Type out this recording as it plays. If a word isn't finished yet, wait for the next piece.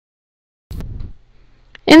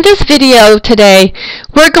In this video today,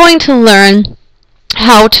 we're going to learn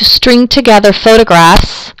how to string together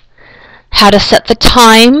photographs, how to set the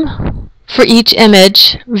time for each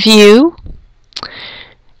image view,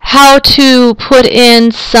 how to put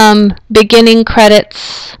in some beginning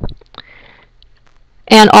credits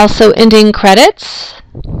and also ending credits,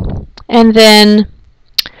 and then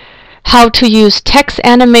how to use text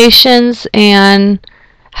animations and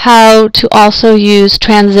how to also use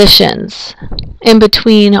transitions in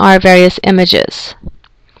between our various images.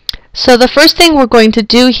 So the first thing we're going to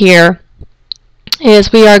do here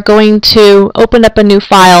is we are going to open up a new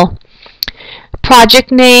file.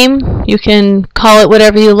 Project name, you can call it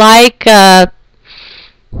whatever you like. I'm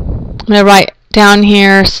going to write down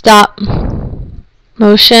here stop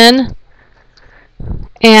motion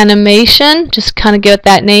animation, just kind of give it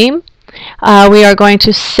that name. We are going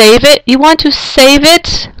to save it. You want to save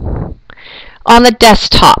it on the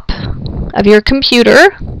desktop of your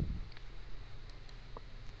computer,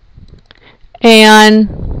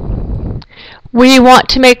 and we want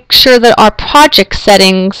to make sure that our project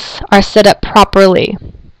settings are set up properly.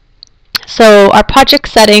 So our project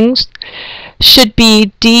settings should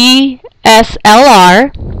be DSLR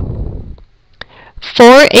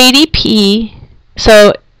 480p.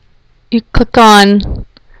 So you click on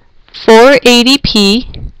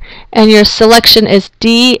 480p and your selection is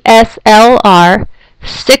DSLR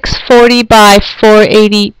 640 by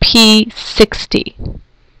 480p 60,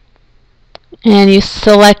 and you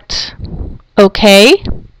select OK.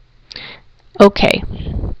 OK.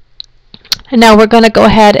 And now we're going to go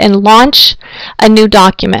ahead and launch a new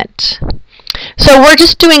document. So we're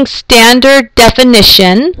just doing standard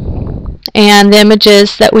definition, and the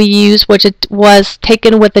images that we use was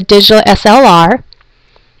taken with the digital SLR.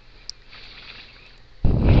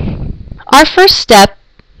 Our first step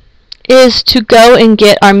is to go and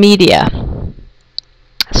get our media.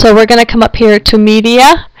 So we're going to come up here to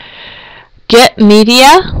Media, Get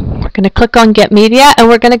Media. We're going to click on Get Media, and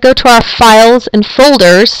we're going to go to our Files and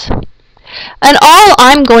Folders. And all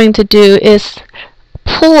I'm going to do is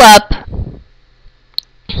pull up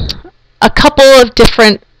a couple of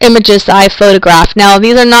different images that I photographed. Now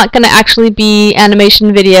these are not going to actually be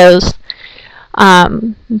animation videos,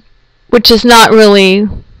 which is not really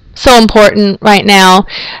so important right now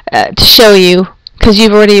to show you, because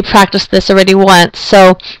you've already practiced this already once.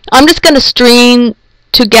 So I'm just going to string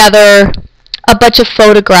together a bunch of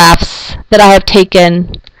photographs that I have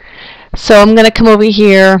taken. So I'm going to come over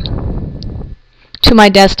here to my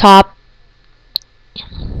desktop,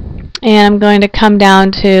 and I'm going to come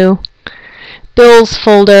down to Bills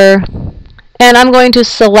folder, and I'm going to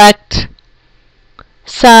select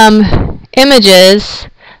some images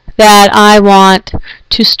that I want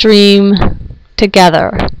to stream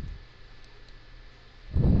together.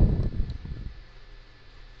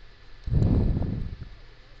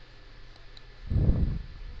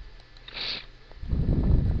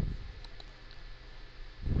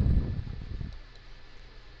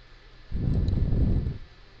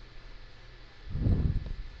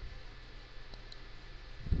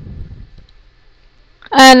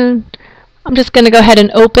 And I'm just going to go ahead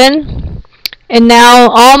and open, and now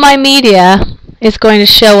all my media is going to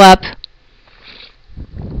show up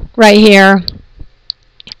right here.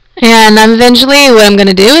 And eventually what I'm going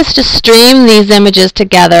to do is just stream these images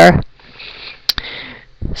together.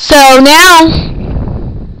 So now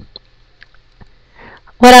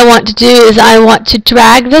what I want to do is I want to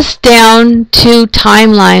drag this down to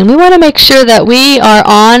timeline. We want to make sure that we are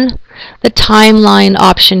on the timeline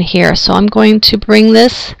option here. So I'm going to bring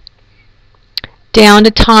this down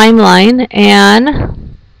to timeline,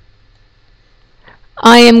 and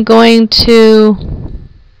I am going to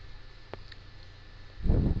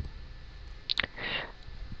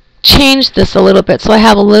change this a little bit so I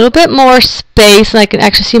have a little bit more space and I can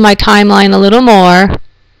actually see my timeline a little more. I'm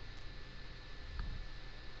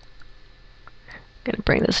going to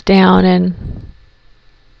bring this down, and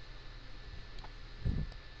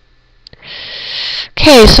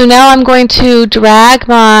okay, so now I'm going to drag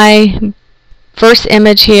my first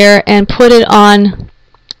image here and put it on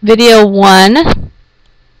video 1.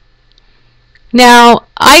 Now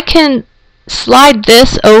I can slide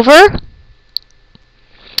this over,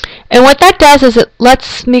 and what that does is it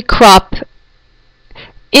lets me crop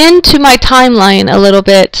into my timeline a little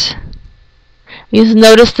bit. You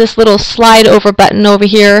notice this little slide over button over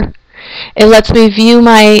here. It lets me view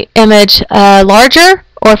my image larger,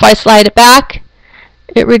 or if I slide it back,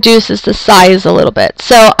 it reduces the size a little bit.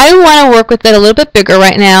 So I want to work with it a little bit bigger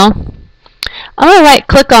right now. I'm going to right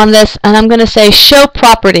click on this, and I'm going to say Show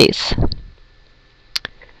Properties.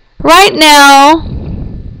 Right now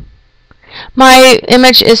My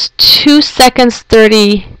image is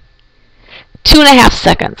 2.5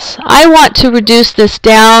 seconds. I want to reduce this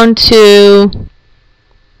down to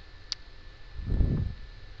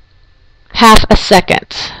half a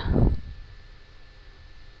second.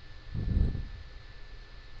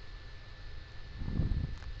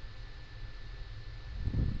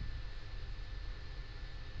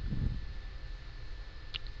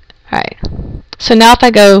 Alright, so now if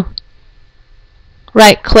I go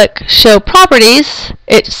right click show properties,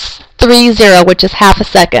 it's 3.0, which is half a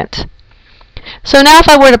second. So now if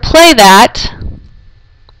I were to play that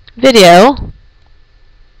video,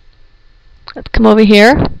 let's come over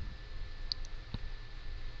here.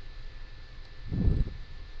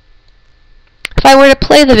 If I were to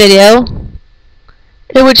play the video,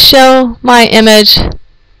 it would show my image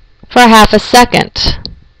for half a second.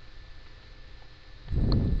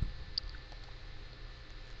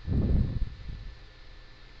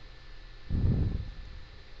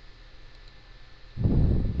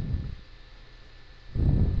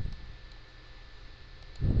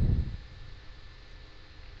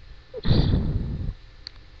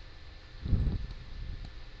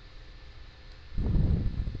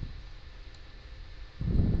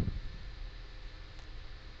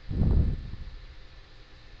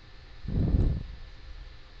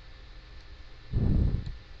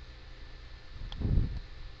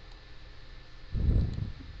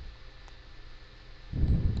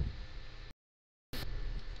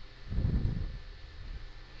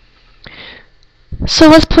 So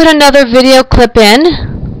let's put another video clip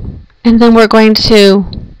in, and then we're going to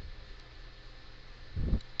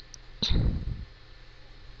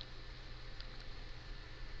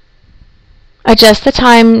adjust the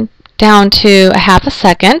time down to a half a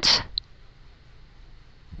second.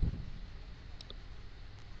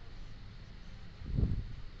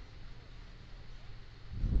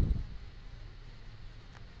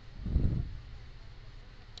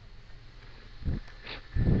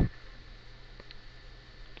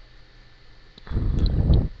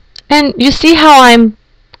 And you see how I'm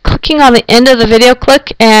clicking on the end of the video clip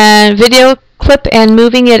and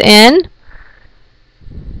moving it in.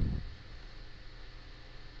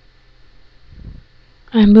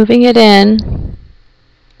 I'm moving it in.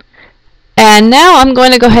 And now I'm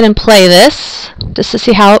going to go ahead and play this just to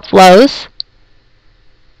see how it flows.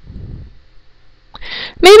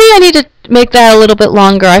 Maybe I need to make that a little bit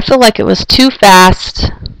longer. I feel like it was too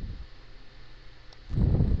fast.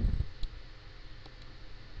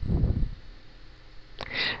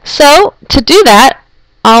 So to do that,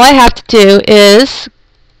 all I have to do is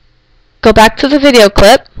go back to the video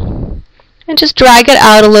clip and just drag it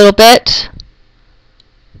out a little bit.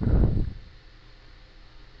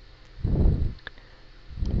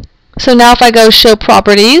 So now if I go show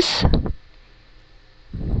properties,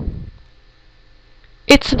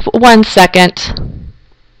 it's 1 second.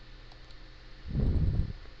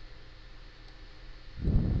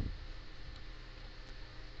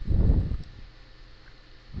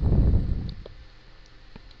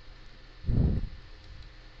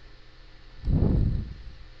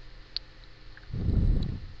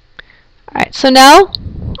 Alright, so now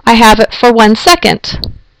I have it for 1 second.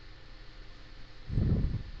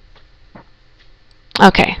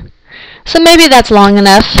 Okay, so maybe that's long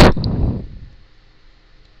enough.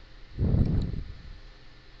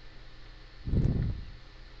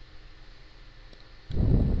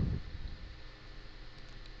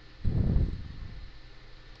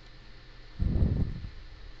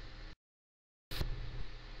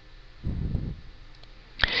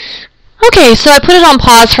 Okay, so I put it on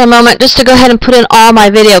pause for a moment just to go ahead and put in all my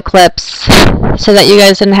video clips so that you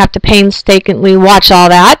guys didn't have to painstakingly watch all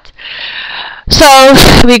that. So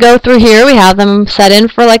we go through here, we have them set in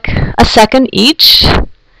for like a second each,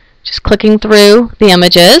 just clicking through the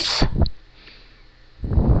images.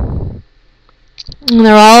 And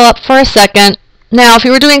they're all up for a second. Now if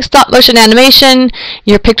you were doing stop motion animation,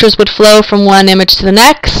 your pictures would flow from one image to the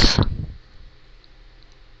next.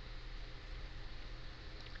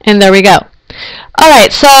 And there we go.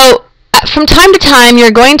 Alright, so from time to time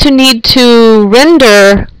you're going to need to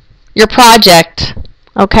render your project,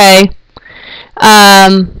 okay?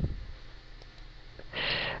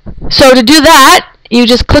 So to do that, you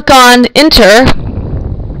just click on enter,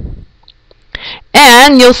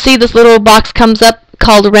 and you'll see this little box comes up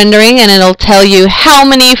called rendering, and it'll tell you how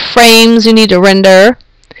many frames you need to render.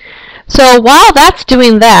 So while that's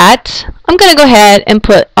doing that, I'm going to go ahead and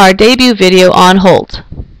put our debut video on hold.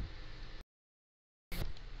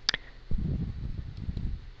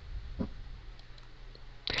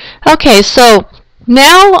 Okay, so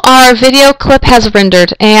now our video clip has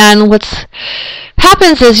rendered, and what's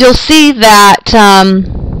happens is you'll see that,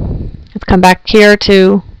 let's come back here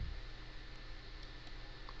to,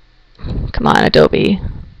 come on, Adobe.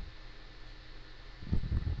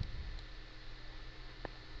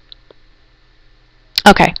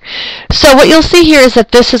 Okay, so what you'll see here is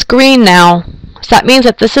that this is green now. So that means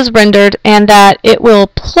that this is rendered and that it will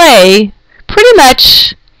play pretty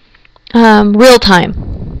much real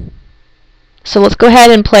time. So let's go ahead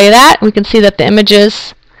and play that. We can see that the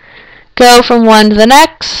images go from one to the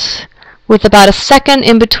next with about a second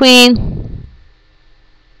in between.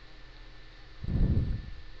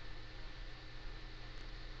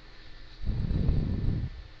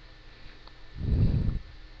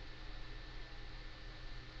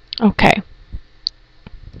 Okay.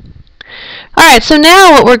 Alright, so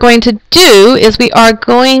now what we're going to do is we are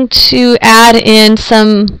going to add in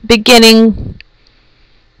some beginning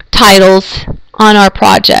titles on our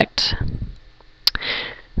project.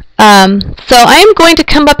 So I'm going to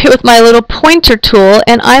come up here with my little pointer tool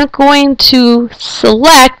and I'm going to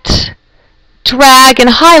select, drag, and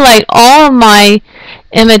highlight all of my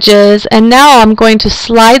images, and now I'm going to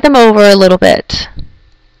slide them over a little bit.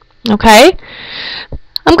 Okay?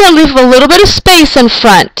 I'm going to leave a little bit of space in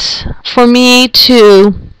front for me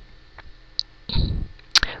to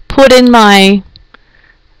put in my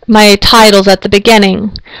titles at the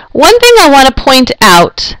beginning. One thing I want to point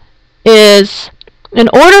out is in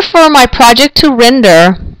order for my project to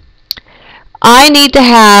render, I need to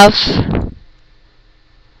have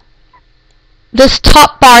this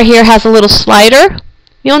top bar here has a little slider.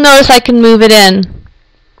 You'll notice I can move it in.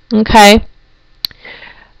 Okay?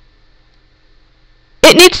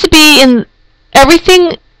 It needs to be in,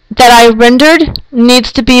 everything that I rendered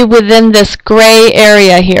needs to be within this gray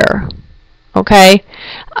area here. Okay?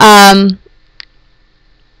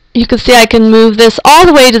 You can see I can move this all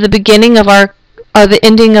the way to the beginning of our, or the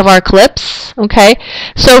ending of our clips. Okay?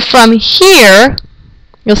 So from here,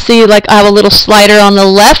 you'll see like I have a little slider on the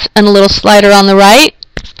left and a little slider on the right.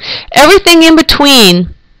 Everything in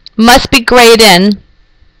between must be grayed in.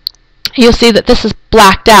 You'll see that this is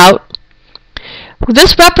blacked out.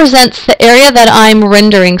 This represents the area that I'm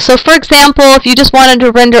rendering. So for example, if you just wanted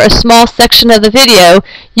to render a small section of the video,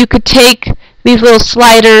 you could take these little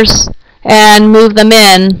sliders and move them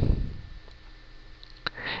in,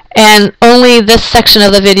 and only this section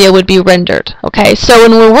of the video would be rendered. Okay, so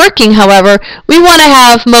when we're working, however, we want to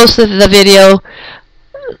have most of the video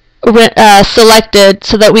selected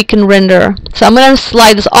so that we can render. So I'm going to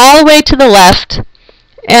slide this all the way to the left,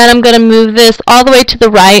 and I'm going to move this all the way to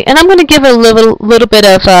the right, and I'm going to give it a little bit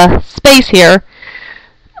of space here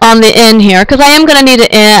on the end here, because I am going to need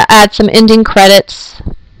to add some ending credits.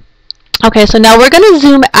 Okay, so now we're going to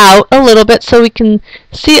zoom out a little bit so we can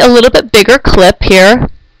see a little bit bigger clip here.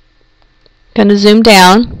 Going to zoom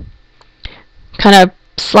down, kind of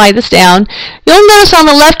slide this down. You'll notice on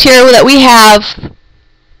the left here that we have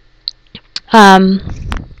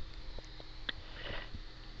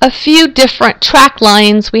a few different track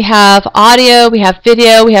lines. We have audio, we have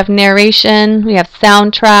video, we have narration, we have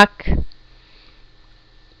soundtrack.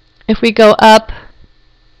 If we go up,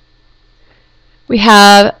 we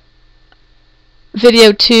have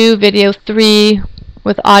video 2, video 3,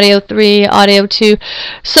 with audio 3, audio 2.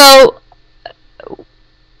 So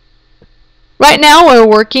right now we're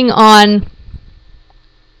working on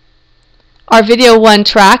our video 1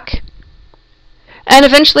 track, and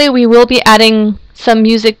eventually we will be adding some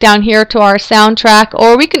music down here to our soundtrack,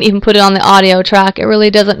 or we can even put it on the audio track. It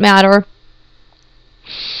really doesn't matter.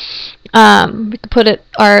 We could put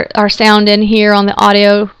our sound in here on the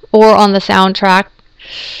audio or on the soundtrack.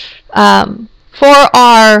 For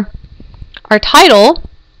our title,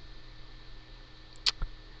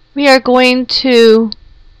 we are going to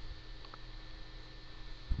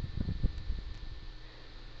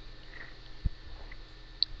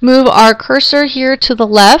move our cursor here to the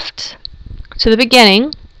left, to the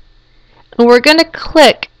beginning, and we're going to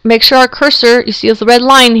click, make sure our cursor, you see this red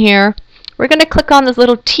line here, we're going to click on this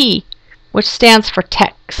little T, which stands for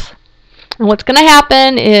text. And what's going to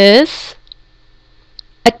happen is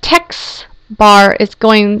a text bar is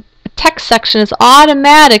going, a text section is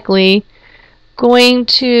automatically going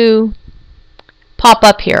to pop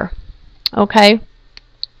up here. Okay?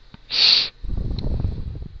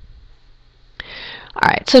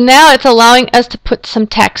 Alright, so now it's allowing us to put some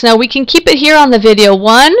text. Now we can keep it here on the video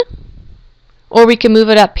 1, or we can move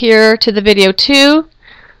it up here to the video 2.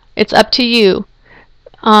 It's up to you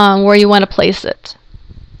where you want to place it.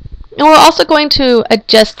 And we're also going to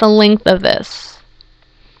adjust the length of this.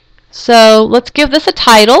 So let's give this a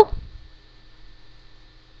title.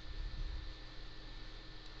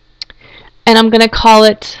 And I'm going to call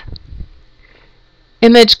it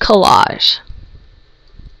image collage.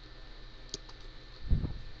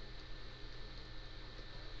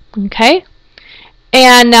 Okay,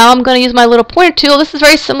 and now I'm going to use my little pointer tool. This is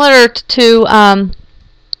very similar to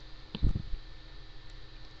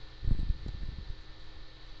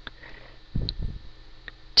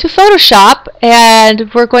Photoshop,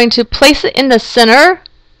 and we're going to place it in the center.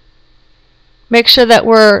 Make sure that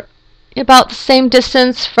we're about the same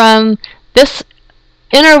distance from this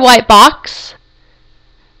inner white box,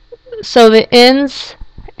 so the ends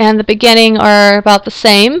and the beginning are about the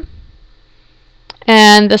same,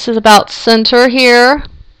 and this is about center here.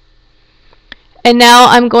 And now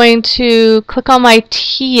I'm going to click on my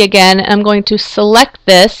T again, and I'm going to select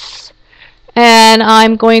this, and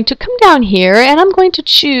I'm going to come down here and I'm going to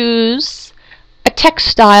choose a text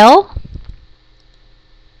style,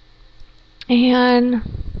 and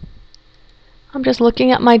I'm just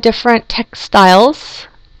looking at my different text styles.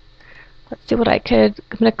 Let's see what I'm going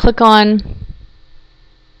to click on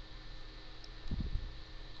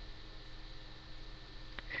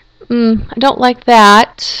I don't like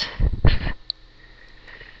that.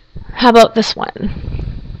 How about this one?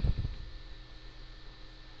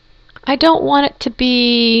 I don't want it to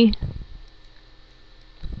be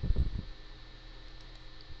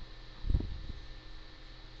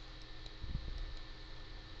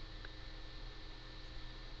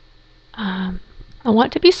I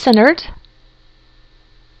want it to be centered,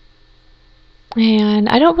 and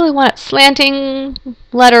I don't really want it slanting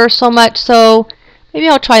letter so much, so maybe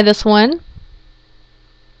I'll try this one.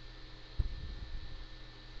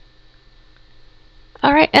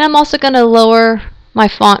 Alright, and I'm also going to lower my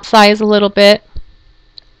font size a little bit.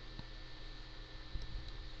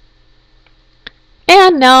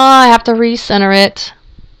 And now I have to recenter it.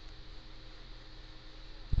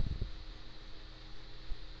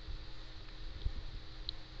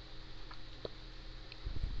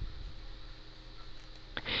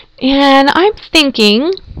 And I'm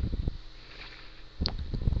thinking, I'm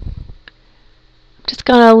just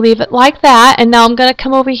going to leave it like that, and now I'm going to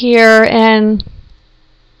come over here and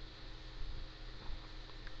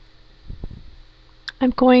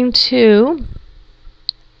I'm going to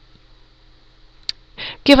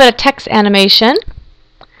give it a text animation.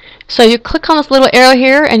 So you click on this little arrow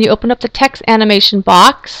here and you open up the text animation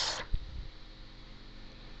box.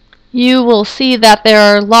 You will see that there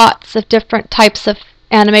are lots of different types of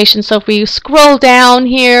animation. So if we scroll down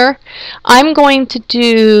here, I'm going to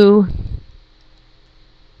do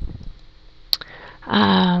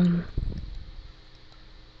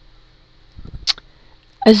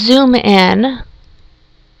a zoom in,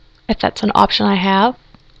 if that's an option I have.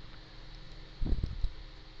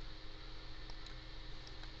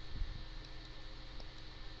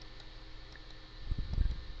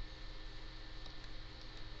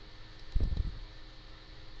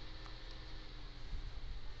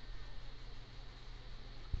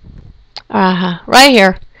 Right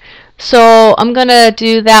here. So I'm going to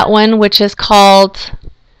do that one, which is called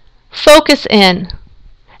Focus In.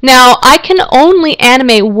 Now I can only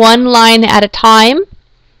animate one line at a time,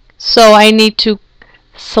 so I need to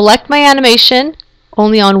select my animation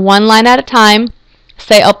only on one line at a time,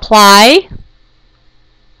 say Apply,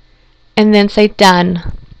 and then say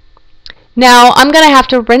Done. Now I'm going to have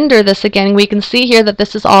to render this again. We can see here that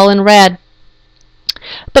this is all in red.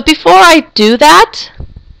 But before I do that,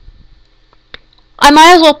 I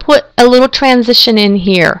might as well put a little transition in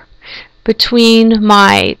here between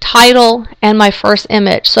my title and my first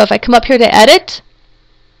image. So if I come up here to Edit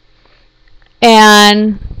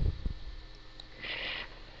and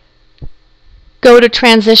go to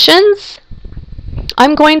Transitions,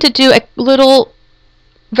 I'm going to do a little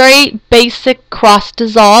very basic cross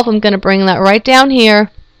dissolve. I'm going to bring that right down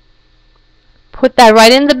here, put that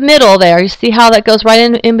right in the middle there. You see how that goes right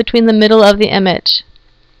in between the middle of the image.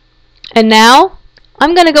 And now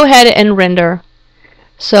I'm going to go ahead and render.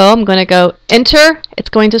 So I'm going to go Enter. It's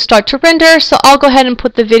going to start to render, so I'll go ahead and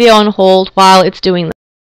put the video on hold while it's doing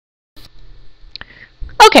this.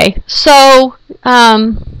 Okay, so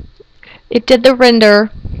it did the render.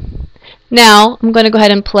 Now I'm going to go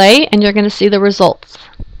ahead and play, and you're going to see the results.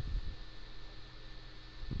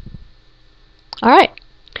 Alright,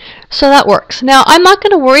 so that works. Now I'm not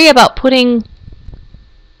going to worry about putting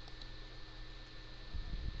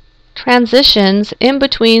transitions in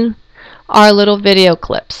between our little video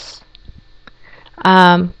clips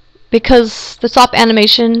because the stop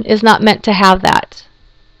animation is not meant to have that.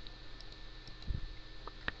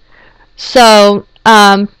 So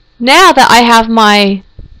now that I have my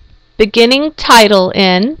beginning title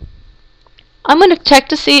in, I'm going to check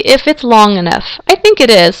to see if it's long enough. I think it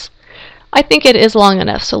is. I think it is long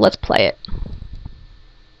enough, so let's play it.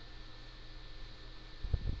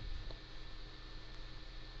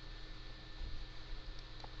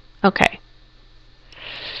 Okay.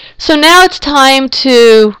 So now it's time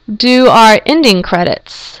to do our ending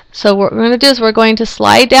credits. So what we're going to do is we're going to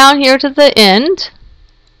slide down here to the end.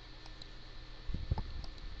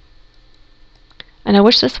 And I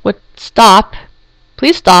wish this would stop.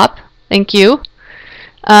 Please stop. Thank you.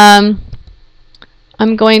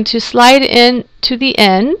 I'm going to slide in to the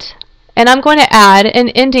end, and I'm going to add an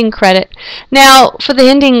ending credit. Now, for the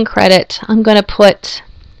ending credit, I'm going to put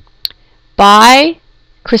by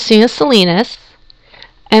Christina Salinas,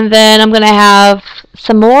 and then I'm going to have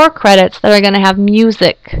some more credits that are going to have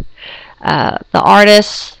music, the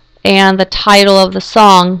artist, and the title of the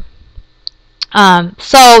song.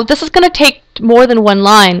 So this is going to take more than one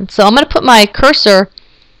line. So I'm going to put my cursor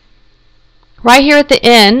right here at the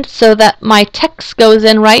end so that my text goes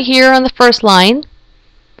in right here on the first line.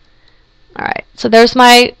 Alright, so there's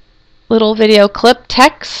my little video clip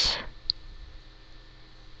text.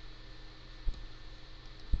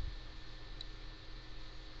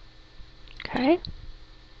 Okay.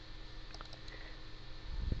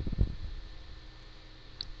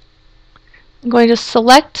 I'm going to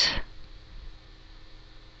select.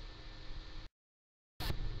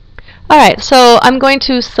 Alright, so I'm going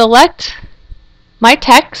to select my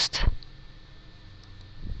text.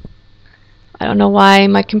 I don't know why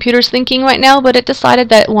my computer's thinking right now, but it decided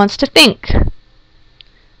that it wants to think.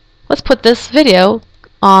 Let's put this video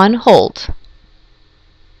on hold.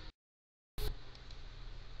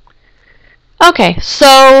 Okay,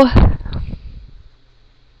 so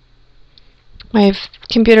my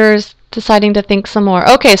computer is deciding to think some more.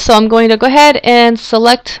 Okay, so I'm going to go ahead and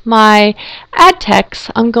select my add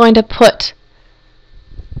text. I'm going to put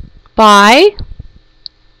by.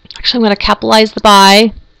 Actually, I'm going to capitalize the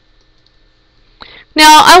by.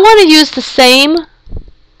 Now, I want to use the same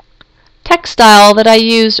text style that I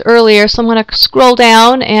used earlier, so I'm going to scroll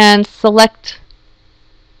down and select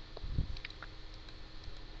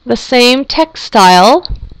the same text style.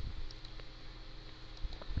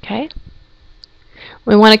 Okay.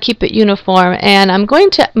 We want to keep it uniform, and I'm going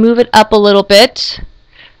to move it up a little bit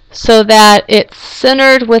so that it's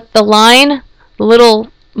centered with the line, the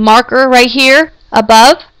little marker right here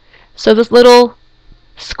above. So this little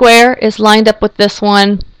square is lined up with this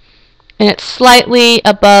one, and it's slightly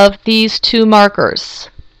above these two markers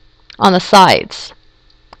on the sides.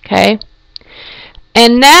 Okay.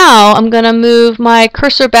 And now I'm going to move my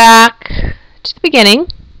cursor back to the beginning.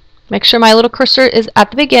 Make sure my little cursor is at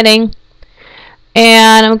the beginning.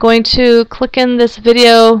 And I'm going to click in this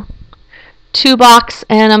video 2 box,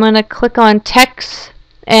 and I'm going to click on text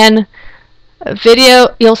and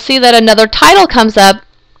video. You'll see that another title comes up.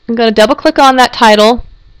 I'm going to double click on that title.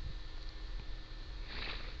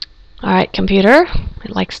 Alright, computer, it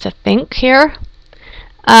likes to think here.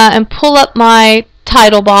 And pull up my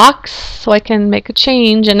title box so I can make a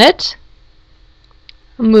change in it.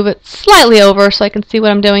 I'll move it slightly over so I can see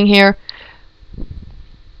what I'm doing here.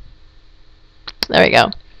 There we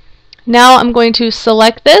go. Now I'm going to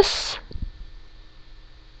select this.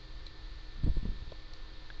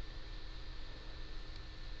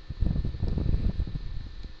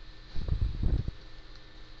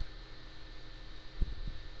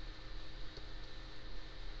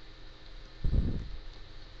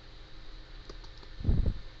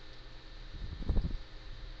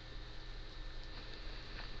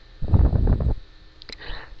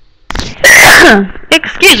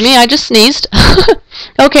 Excuse me, I just sneezed.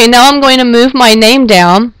 Okay, now I'm going to move my name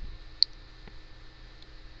down.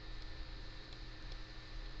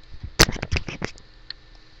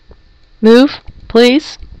 Move,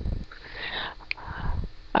 please.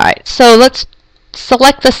 Alright, so let's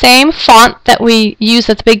select the same font that we used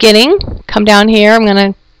at the beginning. Come down here, I'm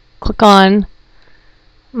going to click on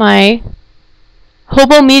my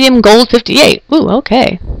Hobo Medium Gold 58. Ooh,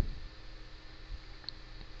 okay.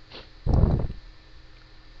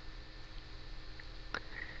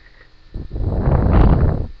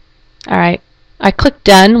 Alright, I clicked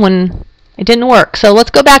done when it didn't work. So let's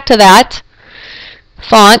go back to that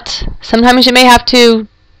font. Sometimes you may have to.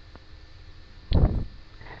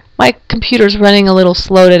 My computer's running a little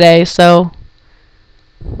slow today, so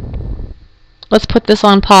let's put this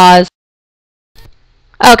on pause.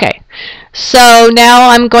 Okay, so now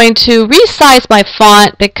I'm going to resize my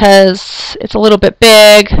font because it's a little bit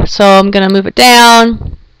big, so I'm going to move it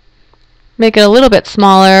down, make it a little bit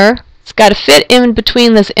smaller. It's got to fit in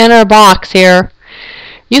between this inner box here.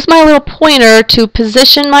 Use my little pointer to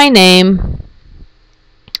position my name.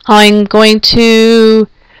 I'm going to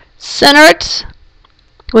center it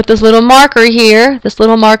with this little marker here. This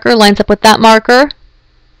little marker lines up with that marker.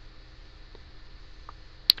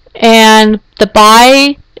 And the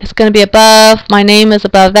by It's going to be above. My name is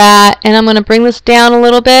above that. And I'm going to bring this down a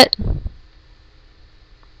little bit.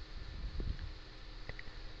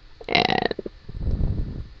 And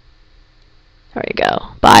there we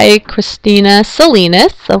go. By Christina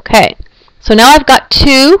Salinas. Okay. So now I've got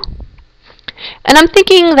two. And I'm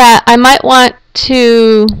thinking that I might want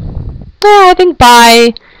to, I think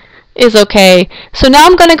by is okay. So now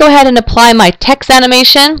I'm going to go ahead and apply my text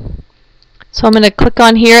animation. So I'm going to click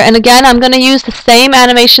on here. And again, I'm going to use the same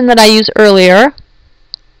animation that I used earlier,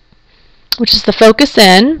 which is the focus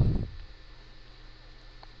in.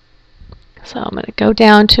 So I'm going to go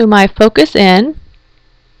down to my focus in.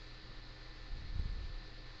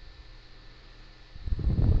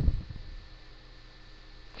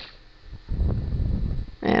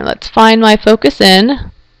 And let's find my focus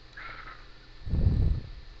in.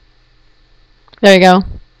 There we go.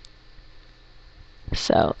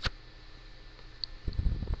 So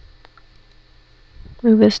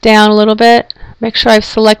move this down a little bit. Make sure I've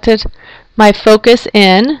selected my focus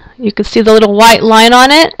in. You can see the little white line on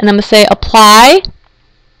it, and I'm going to say apply.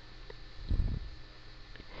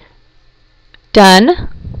 Done.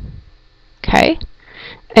 Okay.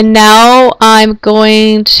 And now I'm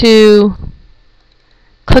going to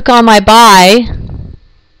click on my by.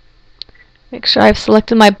 Make sure I've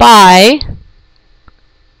selected my by.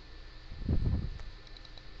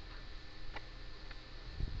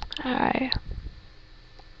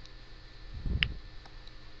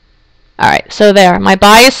 Alright, so there. My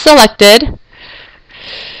by is selected.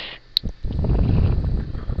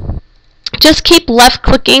 Just keep left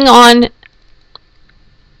clicking on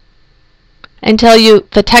until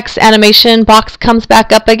the text animation box comes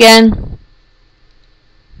back up again.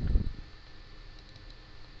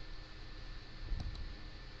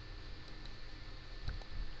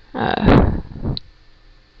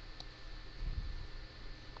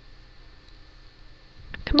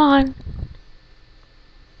 Come on.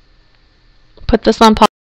 Put this on pause.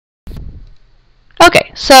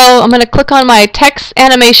 Okay, so I'm going to click on my text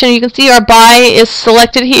animation. You can see our by is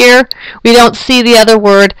selected here. We don't see the other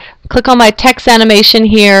word. Click on my text animation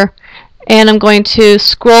here, and I'm going to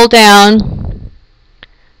scroll down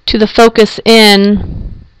to the focus in.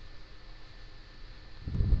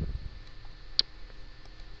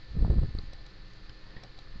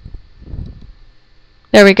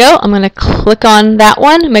 There we go. I'm going to click on that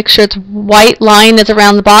one. Make sure it's white line is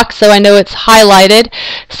around the box so I know it's highlighted.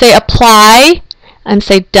 Say apply and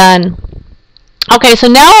say done. Okay, so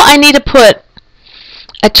now I need to put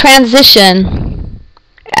a transition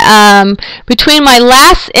between my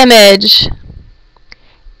last image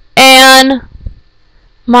and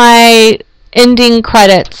my ending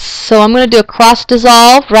credits. So I'm going to do a cross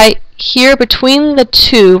dissolve right here between the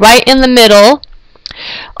two, right in the middle.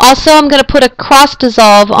 Also, I'm going to put a cross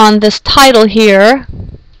dissolve on this title here,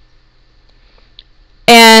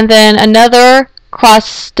 and then another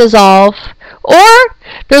cross dissolve, or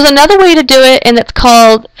there's another way to do it, and it's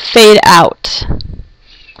called fade out.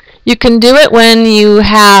 You can do it when you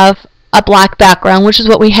have a black background, which is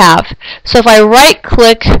what we have. So if I right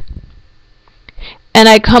click and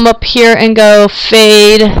I come up here and go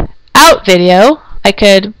fade out video,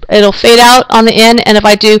 it'll fade out on the end, and if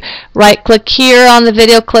I do right click here on the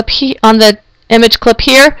video clip on the image clip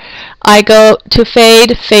here, I go to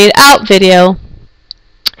fade out video.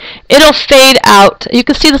 It'll fade out. You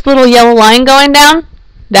can see this little yellow line going down.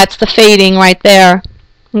 That's the fading right there.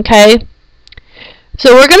 Okay.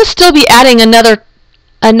 So we're going to still be adding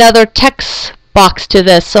another text box to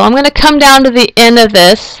this. So I'm going to come down to the end of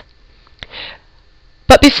this.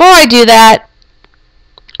 But before I do that,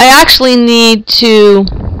 I actually need to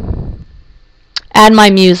add my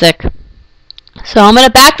music. So I'm going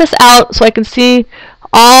to back this out so I can see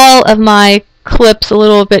all of my clips a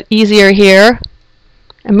little bit easier here.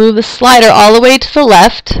 And move the slider all the way to the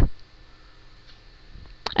left. And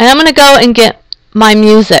I'm going to go and get my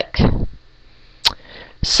music.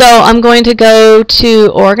 So I'm going to go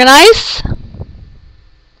to Organize,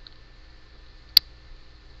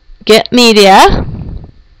 Get Media,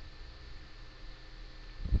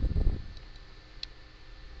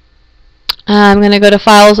 I'm going to go to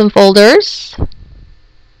Files and Folders,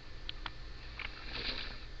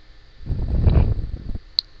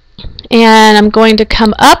 and I'm going to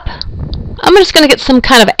come up. I'm just going to get some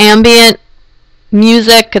kind of ambient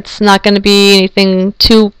music. It's not going to be anything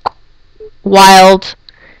too wild.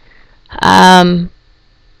 I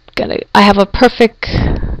have a perfect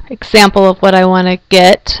example of what I want to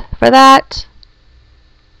get for that.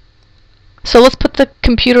 So let's put the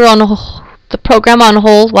computer on the program on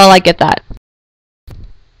hold while I get that.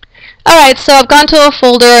 Alright, so I've gone to a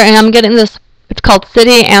folder and I'm getting this, it's called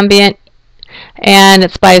City Ambient, and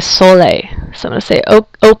it's by Soleil. So I'm going to say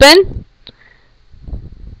open,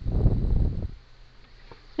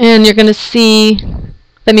 and you're going to see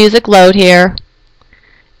the music load here.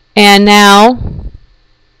 And now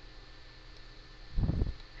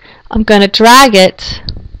I'm going to drag it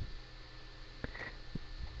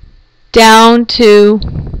down to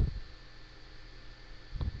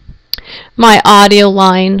my audio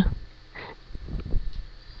line.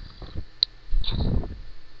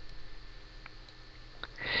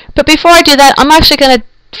 But before I do that, I'm actually going to,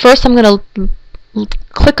 first I'm going to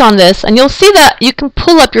click on this, and you'll see that you can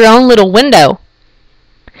pull up your own little window.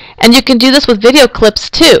 And you can do this with video clips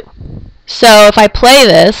too. So if I play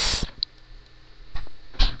this,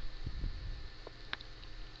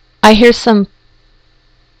 I hear some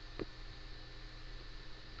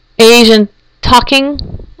Asian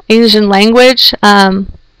talking, Asian language. I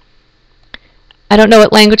don't know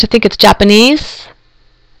what language, I think it's Japanese.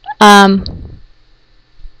 I'm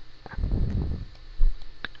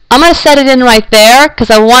going to set it in right there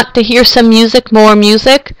because I want to hear some music, more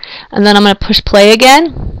music, and then I'm going to push play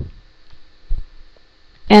again.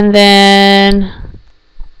 And then,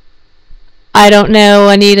 I don't know,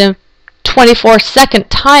 I need a 24-second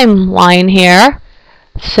timeline here.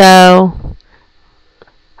 So,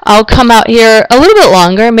 I'll come out here a little bit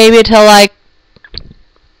longer, maybe until like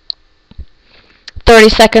 30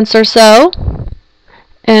 seconds or so.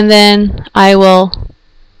 And then I will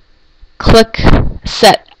click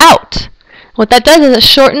set out. What that does is it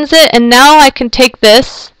shortens it, and now I can take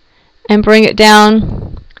this and bring it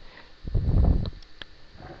down,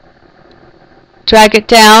 drag it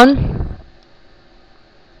down,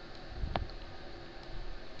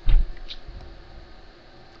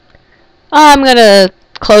 I'm going to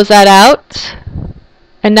close that out,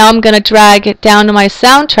 and now I'm going to drag it down to my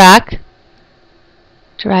soundtrack,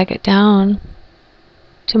 drag it down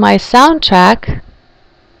to my soundtrack,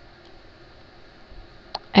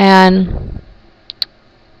 and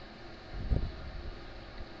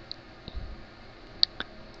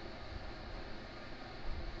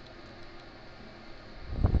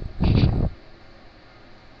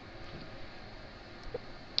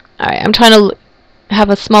alright, I'm trying to have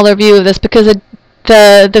a smaller view of this because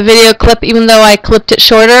the video clip, even though I clipped it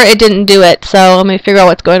shorter, it didn't do it. So let me figure out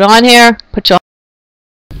what's going on here. Put you on.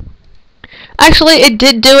 Actually, it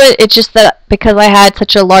did do it. It's just that because I had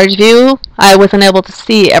such a large view, I wasn't able to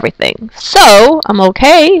see everything. So I'm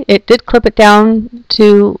okay. It did clip it down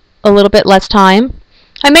to a little bit less time.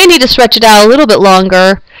 I may need to stretch it out a little bit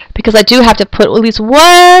longer because I do have to put at least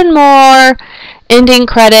one more ending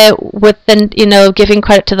credit with the, giving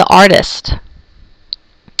credit to the artist.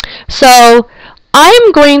 So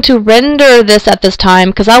I'm going to render this at this time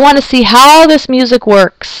because I want to see how this music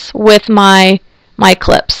works with my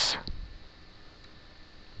clips.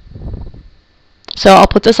 So I'll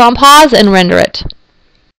put this on pause and render it.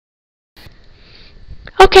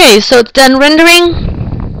 Okay, so it's done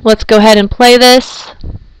rendering. Let's go ahead and play this.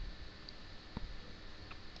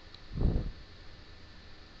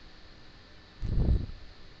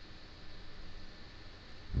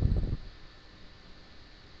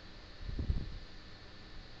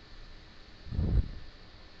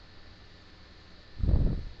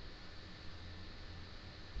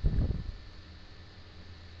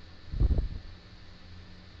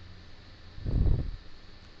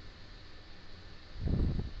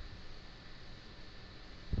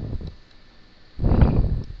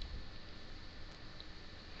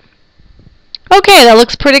 Okay, that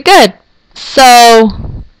looks pretty good.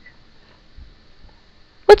 So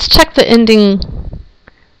let's check the ending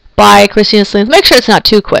by Christina Slims. Make sure it's not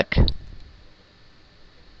too quick.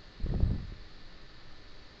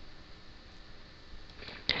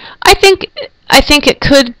 I think it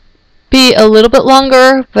could be a little bit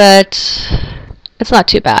longer, but it's not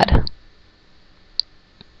too bad.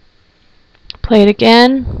 Play it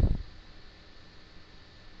again.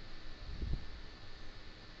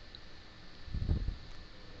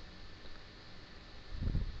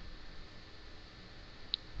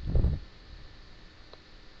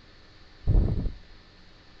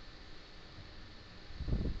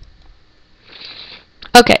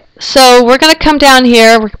 Okay, so we're going to come down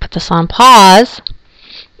here, we're going to put this on pause,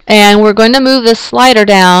 and we're going to move this slider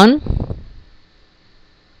down.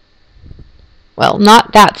 Well,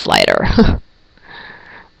 not that slider.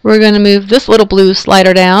 We're going to move this little blue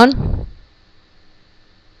slider down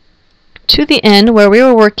to the end where we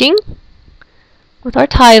were working with our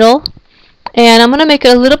title, and I'm going to make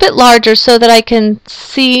it a little bit larger so that I can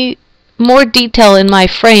see more detail in my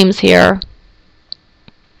frames here.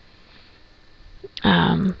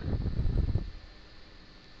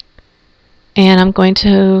 And I'm going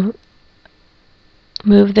to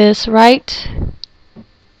move this right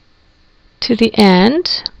to the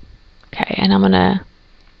end. Okay, and I'm gonna,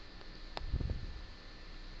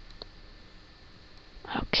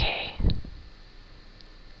 okay.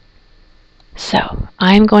 So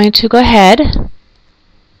I'm going to go ahead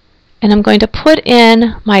and I'm going to put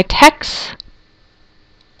in my text.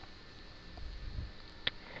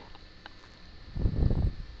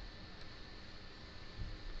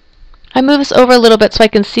 I move this over a little bit so I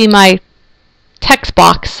can see my text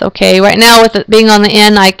box. Okay, right now with it being on the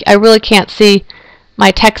end, I really can't see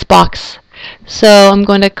my text box. So I'm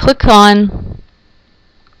going to click on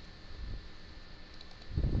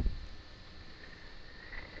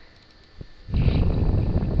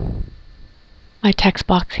my text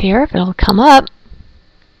box here, if it'll come up.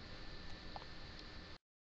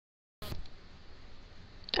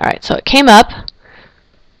 Alright, so it came up.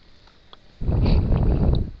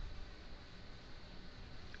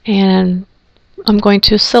 And I'm going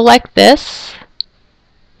to select this.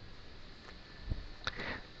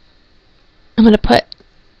 I'm going to put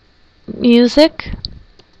music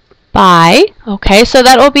by. Okay, so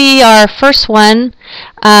that will be our first one.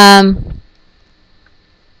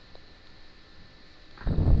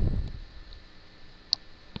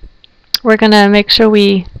 We're going to make sure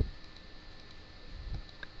we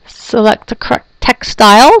select the correct text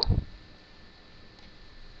style.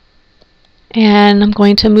 And I'm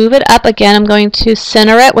going to move it up again. I'm going to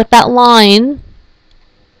center it with that line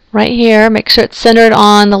right here. Make sure it's centered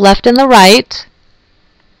on the left and the right.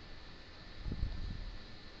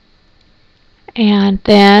 And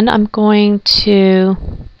then I'm going to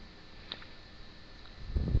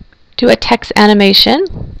do a text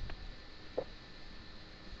animation.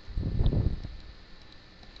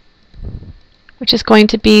 Which is going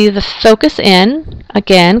to be the focus in,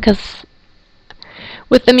 again, because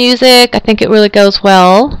with the music, I think it really goes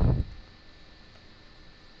well.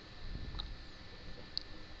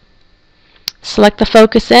 Select the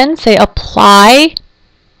focus in, say apply,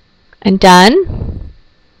 and done.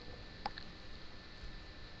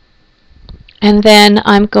 And then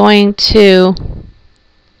I'm going to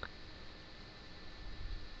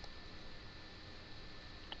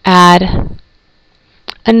add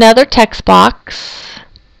another text box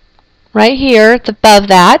right here above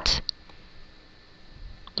that.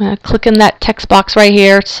 I'm going to click in that text box right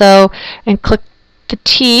here, and click the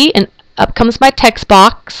T, and up comes my text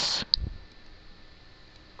box.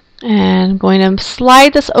 And I'm going to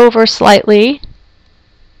slide this over slightly.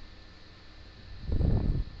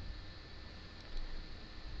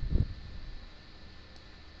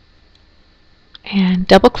 And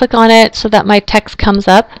double click on it so that my text comes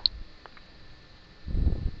up.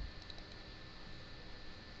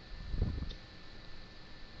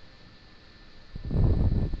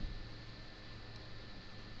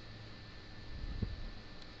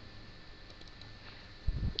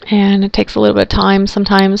 And it takes a little bit of time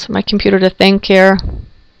sometimes for my computer to think here.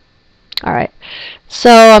 Alright,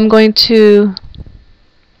 so I'm going to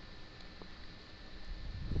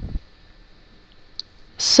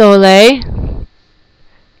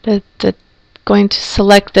going to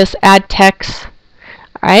select this add text.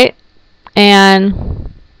 Alright,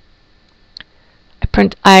 and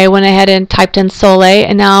I went ahead and typed in Sole,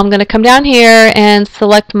 and now I'm going to come down here and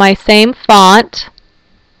select my same font.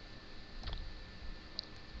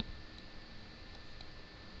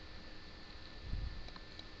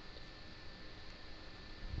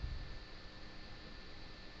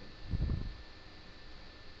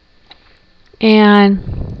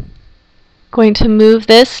 And going to move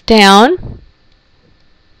this down,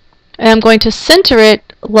 and I'm going to center it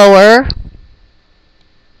lower.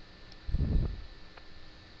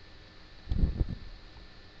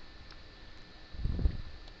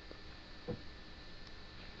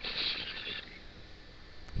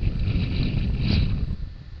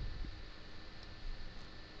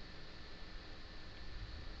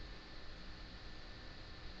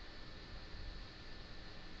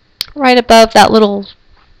 Right above that little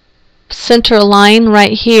center line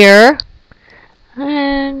right here,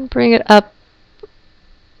 and bring it up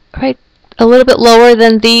right a little bit lower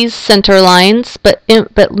than these center lines, but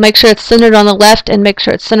make sure it's centered on the left and make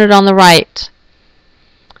sure it's centered on the right.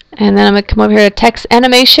 And then I'm going to come over here to text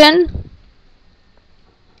animation,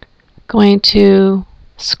 going to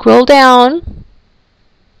scroll down,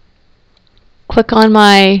 click on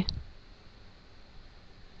my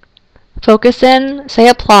focus in, say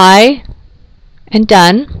apply, and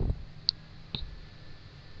done.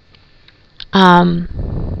 Now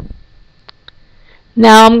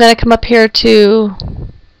I'm going to come up here to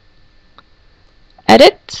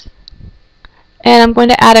edit, and I'm going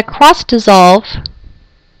to add a cross dissolve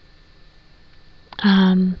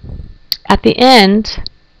at the end,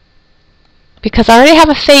 because I already have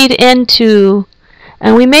a fade into,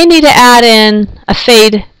 and we may need to add in a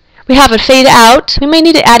fade. We have a fade out. We may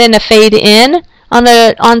need to add in a fade in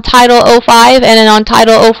on title 05 and then on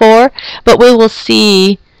title 04, but we will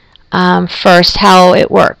see first how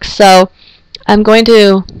it works. So I'm going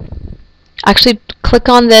to actually click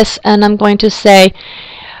on this, and I'm going to say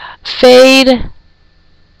fade.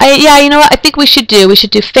 Yeah, you know what? I think we should do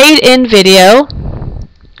fade in video,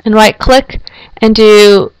 and right click and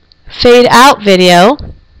do fade out video.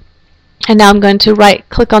 And now I'm going to right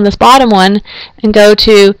click on this bottom one and go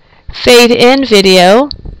to fade in video,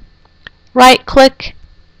 right click,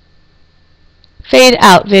 fade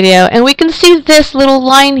out video, and we can see this little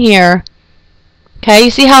line here. Okay,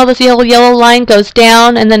 you see how this yellow line goes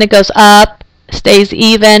down and then it goes up, stays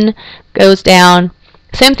even, goes down.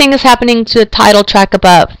 Same thing is happening to the title track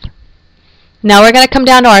above. Now we're going to come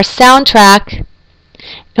down to our soundtrack,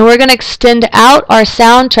 and we're going to extend out our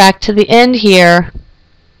soundtrack to the end here.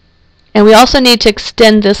 And we also need to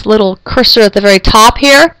extend this little cursor at the very top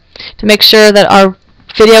here to make sure that our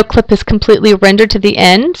video clip is completely rendered to the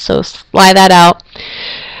end. So slide that out.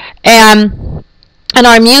 And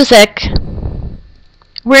our music,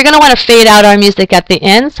 we're going to want to fade out our music at the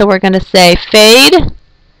end. So we're going to say fade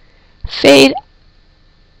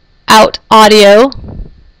out audio,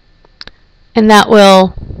 and that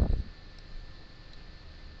will,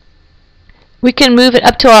 we can move it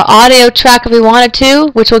up to our audio track if we wanted to,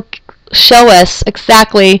 which will show us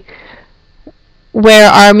exactly where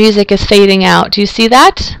our music is fading out. Do you see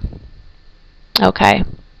that? Okay.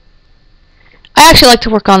 I actually like to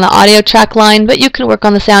work on the audio track line, but you can work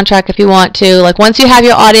on the soundtrack if you want to. Like once you have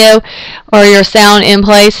your audio or your sound in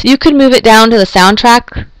place, you can move it down to the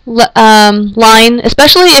soundtrack line,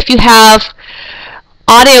 especially if you have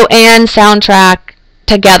audio and soundtrack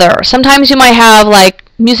together. Sometimes you might have like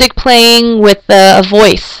music playing with a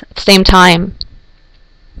voice at the same time.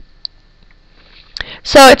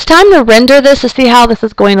 So it's time to render this to see how this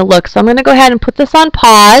is going to look. So I'm going to go ahead and put this on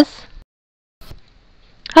pause.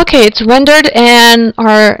 Okay, it's rendered and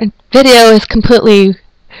our video is completely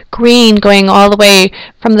green, going all the way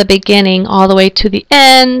from the beginning all the way to the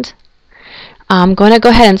end. I'm going to go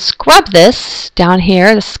ahead and scrub this down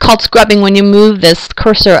here. This is called scrubbing when you move this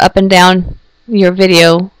cursor up and down your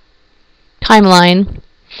video timeline.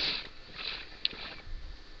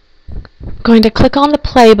 I'm going to click on the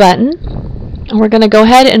play button, and we're going to go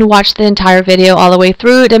ahead and watch the entire video all the way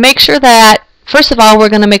through to make sure that, first of all, we're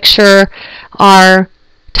going to make sure our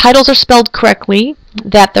titles are spelled correctly,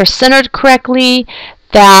 that they're centered correctly,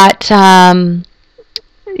 that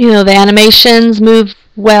you know, the animations move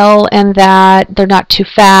well and that they're not too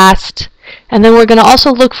fast. And then we're going to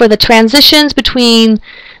also look for the transitions between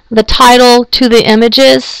the title to the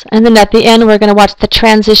images, and then at the end we're going to watch the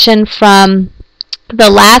transition from the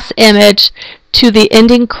last image to the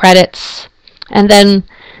ending credits, and then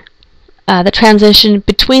the transition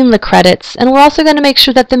between the credits. And we're also going to make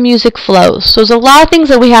sure that the music flows. So there's a lot of things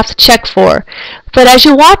that we have to check for. But as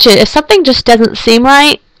you watch it, if something just doesn't seem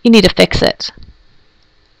right, you need to fix it.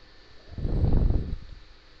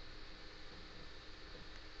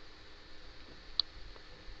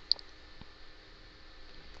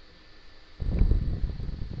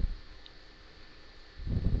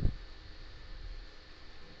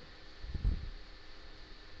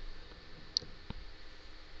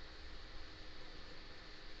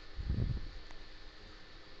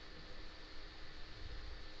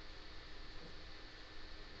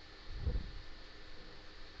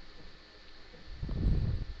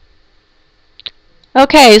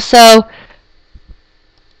 Okay, so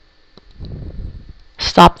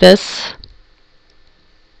stop this.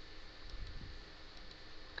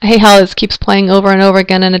 I hate how this keeps playing over and over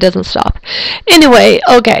again and it doesn't stop. Anyway,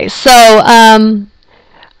 okay, so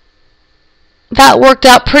that worked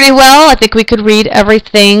out pretty well. I think we could read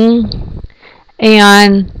everything,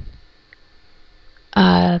 and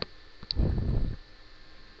what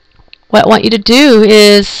I want you to do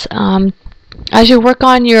is as you work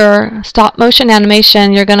on your stop motion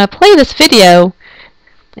animation, you're going to play this video,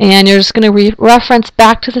 and you're just going to reference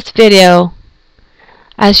back to this video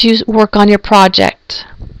as you work on your project.